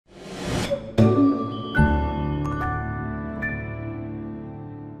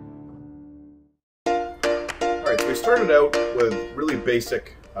started out with really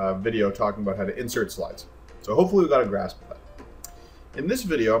basic video talking about how to insert slides. So hopefully we got a grasp of that. In this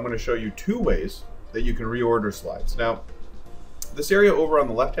video, I'm going to show you two ways that you can reorder slides. Now, this area over on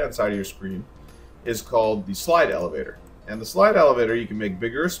the left-hand side of your screen is called the slide elevator. And the slide elevator you can make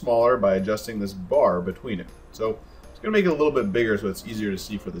bigger or smaller by adjusting this bar between it. So it's going to make it a little bit bigger so it's easier to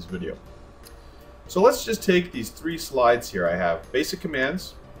see for this video. So let's just take these three slides here I have. Basic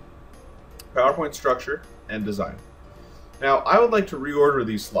commands, PowerPoint structure, and design. Now I would like to reorder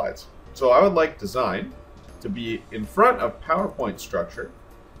these slides. So I would like design to be in front of PowerPoint structure,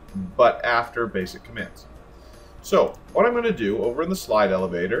 but after basic commands. So what I'm going to do over in the slide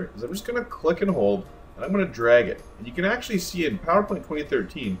elevator is I'm just going to click and hold, and I'm going to drag it. And you can actually see in PowerPoint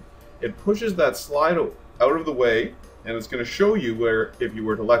 2013, it pushes that slide out of the way, and it's going to show you where, if you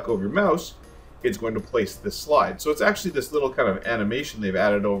were to let go of your mouse, it's going to place this slide. So it's actually this little kind of animation they've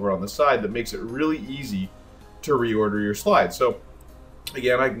added over on the side that makes it really easy to reorder your slides. So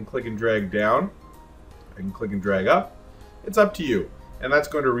again, I can click and drag down, I can click and drag up. It's up to you, and that's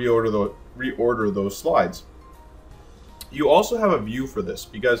going to reorder those slides. You also have a view for this,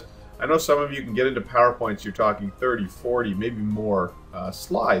 because I know some of you can get into PowerPoints, you're talking 30, 40, maybe more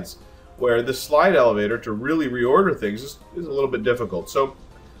slides, where the slide elevator to really reorder things is a little bit difficult. So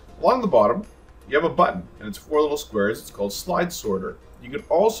along the bottom, you have a button, and it's 4 little squares. It's called Slide Sorter. You can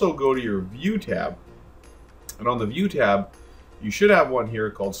also go to your View tab, and on the View tab, you should have one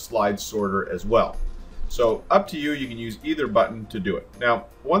here called Slide Sorter as well. So up to you, you can use either button to do it. Now,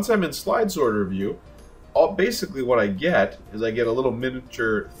 once I'm in Slide Sorter view, basically what I get is I get a little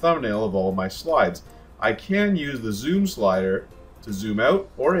miniature thumbnail of all of my slides. I can use the zoom slider to zoom out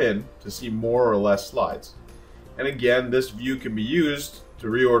or in to see more or less slides. And again, this view can be used to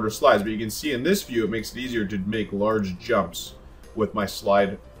reorder slides, but you can see in this view it makes it easier to make large jumps with my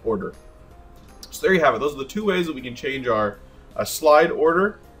slide order. So there you have it. Those are the two ways that we can change our slide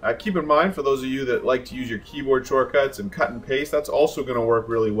order. Keep in mind, for those of you that like to use your keyboard shortcuts and cut and paste, that's also going to work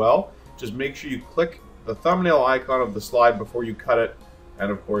really well. Just make sure you click the thumbnail icon of the slide before you cut it, and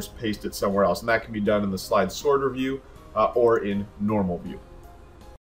of course paste it somewhere else. And that can be done in the slide sorter view or in normal view.